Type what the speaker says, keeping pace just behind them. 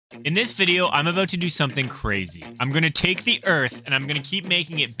In this video, I'm about to do something crazy. I'm gonna take the Earth and I'm gonna keep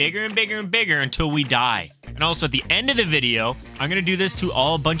making it bigger and bigger and bigger until we die. And also at the end of the video, I'm gonna do this to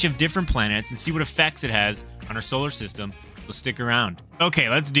a bunch of different planets and see what effects it has on our solar system. So stick around. Okay,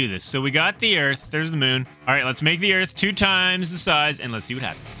 let's do this. So we got the Earth, there's the moon. All right, let's make the Earth 2 times the size and let's see what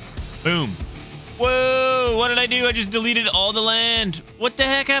happens. Boom. Whoa, what did I do? I just deleted all the land. What the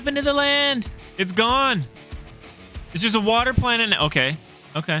heck happened to the land? It's gone. It's just a water planet now. Okay.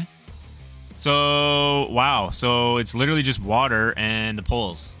 Okay. So, wow. So it's literally just water and the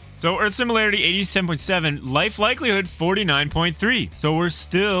poles. So Earth similarity 87.7, life likelihood 49.3. So we're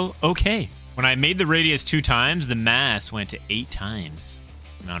still okay. When I made the radius 2 times, the mass went to 8 times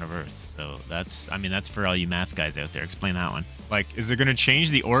the amount of Earth. So that's, I mean, that's for all you math guys out there. Explain that one. Like, is it going to change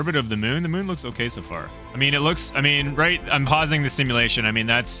the orbit of the moon? The moon looks okay so far. I mean, it looks, I mean, right? I'm pausing the simulation. I mean,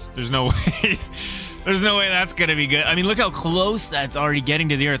 there's no way. There's no way that's gonna be good. I mean, look how close that's already getting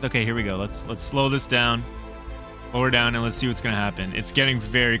to the Earth. Okay, here we go. Let's slow this down. Lower down and let's see what's gonna happen. It's getting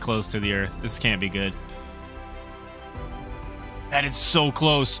very close to the Earth. This can't be good. That is so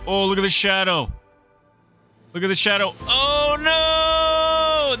close. Oh, look at the shadow. Look at the shadow. Oh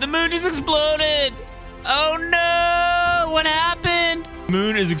no! The moon just exploded! Oh no! What happened? The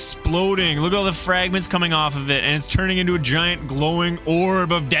moon is exploding. Look at all the fragments coming off of it, and it's turning into a giant glowing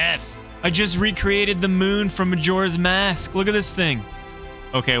orb of death. I just recreated the moon from Majora's Mask. Look at this thing.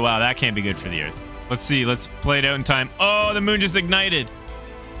 Okay, wow, that can't be good for the Earth. Let's see, let's play it out in time. Oh, the moon just ignited.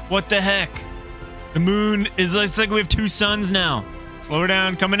 What the heck? The moon is, it's like we have 2 suns now. Slow her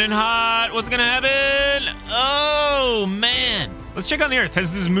down, coming in hot. What's gonna happen? Oh, man. Let's check on the Earth.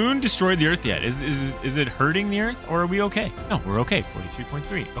 Has this moon destroyed the Earth yet? Is it hurting the Earth, or are we okay? No, we're okay.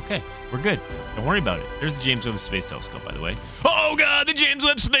 43.3. Okay, we're good. Don't worry about it. There's the James Webb Space Telescope, by the way. Oh, God, the James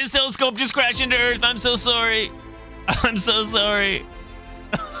Webb Space Telescope just crashed into Earth. I'm so sorry. I'm so sorry.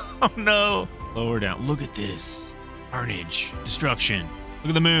 Oh, no. Lower down. Look at this. Carnage. Destruction. Look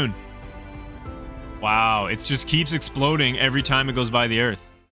at the moon. Wow, it just keeps exploding every time it goes by the Earth.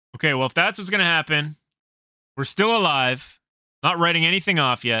 Okay, well, if that's what's going to happen, we're still alive. Not writing anything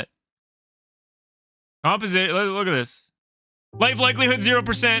off yet. Composite, look at this. Life likelihood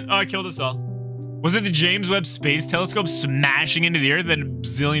 0%. Oh, I killed us all. Was it the James Webb Space Telescope smashing into the Earth at a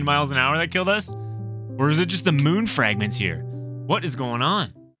zillion miles an hour that killed us? Or is it just the moon fragments here? What is going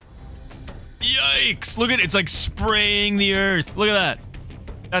on? Yikes! Look at it, it's like spraying the Earth. Look at that.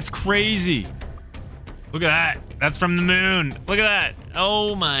 That's crazy. Look at that. That's from the moon. Look at that.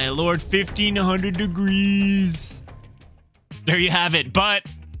 Oh my lord, 1500 degrees. There you have it. But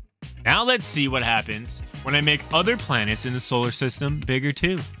now let's see what happens when I make other planets in the solar system bigger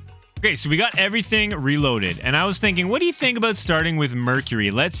too. Okay, so we got everything reloaded. And I was thinking, what do you think about starting with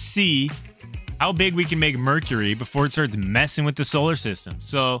Mercury? Let's see how big we can make Mercury before it starts messing with the solar system.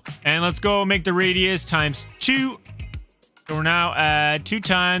 So, and let's go make the radius times 2. So we're now at 2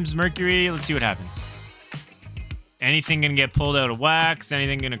 times Mercury. Let's see what happens. Anything gonna get pulled out of wax?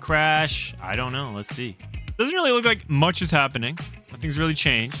 Anything gonna crash? I don't know. Let's see. Doesn't really look like much is happening. Nothing's really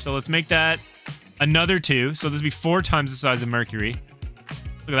changed. So let's make that another 2. So this would be 4 times the size of Mercury.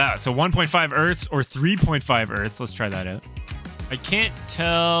 Look at that. So 1.5 Earths or 3.5 Earths. Let's try that out. I can't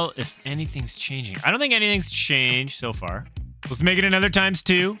tell if anything's changing. I don't think anything's changed so far. Let's make it another times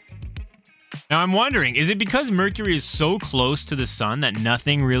 2. Now I'm wondering, is it because Mercury is so close to the sun that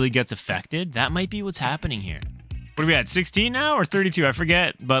nothing really gets affected? That might be what's happening here. What are we at, 16 now or 32? I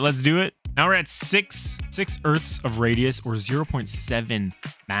forget, but let's do it. Now we're at 6 Earths of radius or 0.7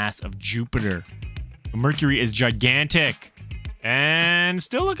 mass of Jupiter. Mercury is gigantic and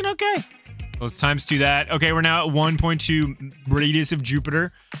still looking okay. Let's times 2 that. Okay, we're now at 1.2 radius of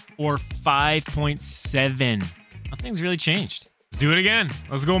Jupiter or 5.7. Nothing's really changed. Let's do it again.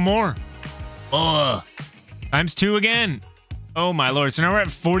 Let's go more. Times 2 again. Oh my lord. So now we're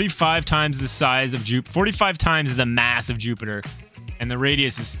at 45 times the size of Jupiter. 45 times the mass of Jupiter. And the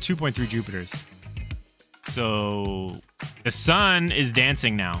radius is 2.3 Jupiters. So the sun is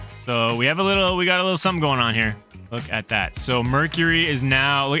dancing now. So we got a little something going on here. Look at that. So Mercury is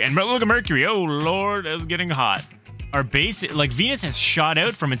now, look at Mercury. Oh lord, it's getting hot. Our base, like Venus has shot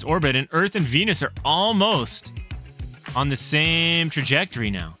out from its orbit and Earth and Venus are almost on the same trajectory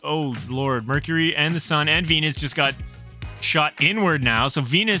now. Oh lord, Mercury and the sun and Venus just got shot inward now. So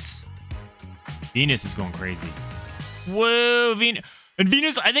Venus is going crazy. Whoa, Venus. And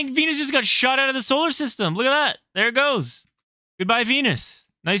Venus, I think Venus just got shot out of the solar system. Look at that. There it goes. Goodbye, Venus.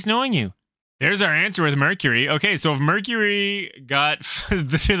 Nice knowing you. There's our answer with Mercury. Okay, so if Mercury got to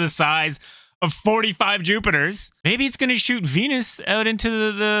the size of 45 Jupiters. Maybe it's going to shoot Venus out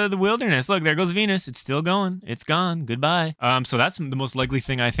into the wilderness. Look, there goes Venus. It's still going. It's gone. Goodbye. So that's the most likely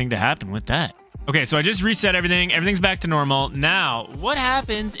thing I think to happen with that. Okay, so I just reset everything. Everything's back to normal. Now, what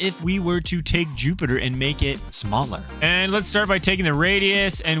happens if we were to take Jupiter and make it smaller? And let's start by taking the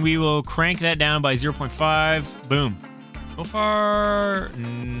radius, and we will crank that down by 0.5. Boom. So far,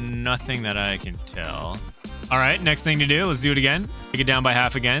 nothing that I can tell. All right, next thing to do, let's do it again. Take it down by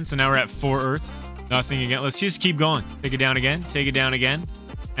half again. So now we're at 4 Earths. Nothing again. Let's just keep going. Take it down again. Take it down again.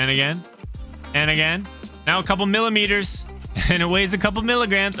 And again. And again. Now a couple millimeters. And it weighs a couple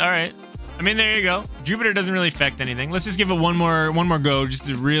milligrams. All right. I mean, there you go. Jupiter doesn't really affect anything. Let's just give it one more go just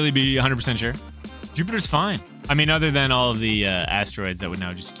to really be 100% sure. Jupiter's fine. I mean, other than all of the asteroids that would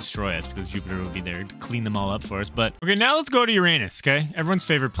now just destroy us because Jupiter would be there to clean them all up for us. But okay, now let's go to Uranus, okay? Everyone's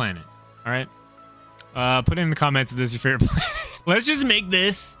favorite planet. All right. Put in the comments if this is your favorite planet. Let's just make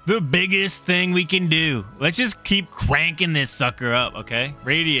this the biggest thing we can do. Let's just keep cranking this sucker up, okay?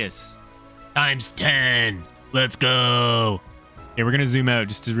 Radius times 10. Let's go. Okay, we're gonna zoom out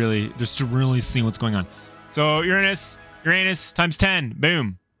just to really see what's going on. So Uranus times 10.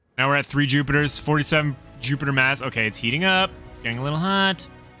 Boom. Now we're at 3 Jupiters, 47 Jupiter mass. Okay, it's heating up. It's getting a little hot.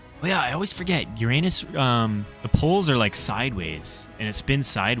 Oh yeah, I always forget. Uranus, the poles are like sideways, and it spins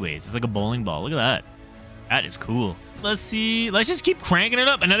sideways. It's like a bowling ball. Look at that. That is cool. Let's see. Let's just keep cranking it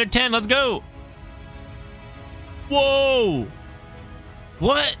up. Another 10. Let's go. Whoa.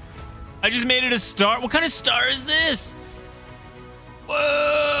 What? I just made it a star. What kind of star is this?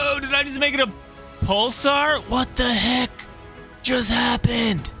 Whoa. Did I just make it a pulsar? What the heck just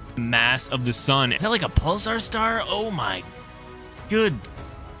happened? Mass of the sun. Is that like a pulsar star? Oh my good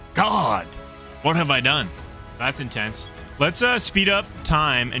God. What have I done? That's intense. Let's speed up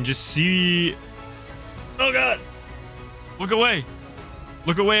time and just see. Oh God. Look away.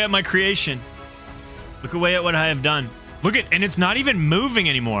 Look away at my creation. Look away at what I have done. Look at, and it's not even moving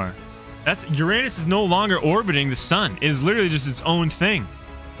anymore. That's Uranus is no longer orbiting the sun. It is literally just its own thing.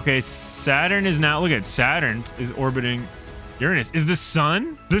 Okay, Saturn is now, look at Saturn is orbiting Uranus. Is the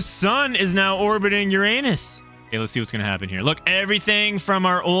sun? The sun is now orbiting Uranus. Okay, let's see what's gonna happen here. Look, everything from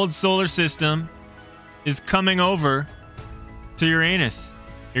our old solar system is coming over to Uranus.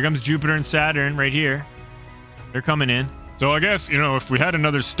 Here comes Jupiter and Saturn right here. They're coming in. So I guess, you know, if we had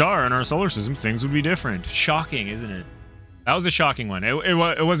another star in our solar system, things would be different. Shocking, isn't it? That was a shocking one. It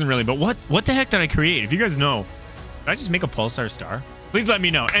wasn't really, but what the heck did I create? If you guys know, did I just make a pulsar star? Please let me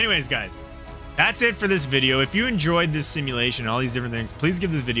know. Anyways, guys, that's it for this video. If you enjoyed this simulation, all these different things, please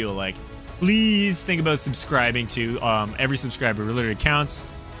give this video a like. Please think about subscribing to every subscriber literally counts.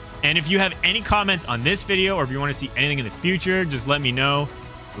 And if you have any comments on this video, or if you want to see anything in the future, just let me know.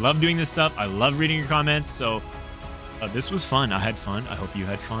 I love doing this stuff. I love reading your comments. So this was fun. I had fun. I hope you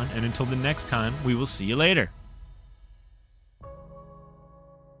had fun. And until the next time, we will see you later.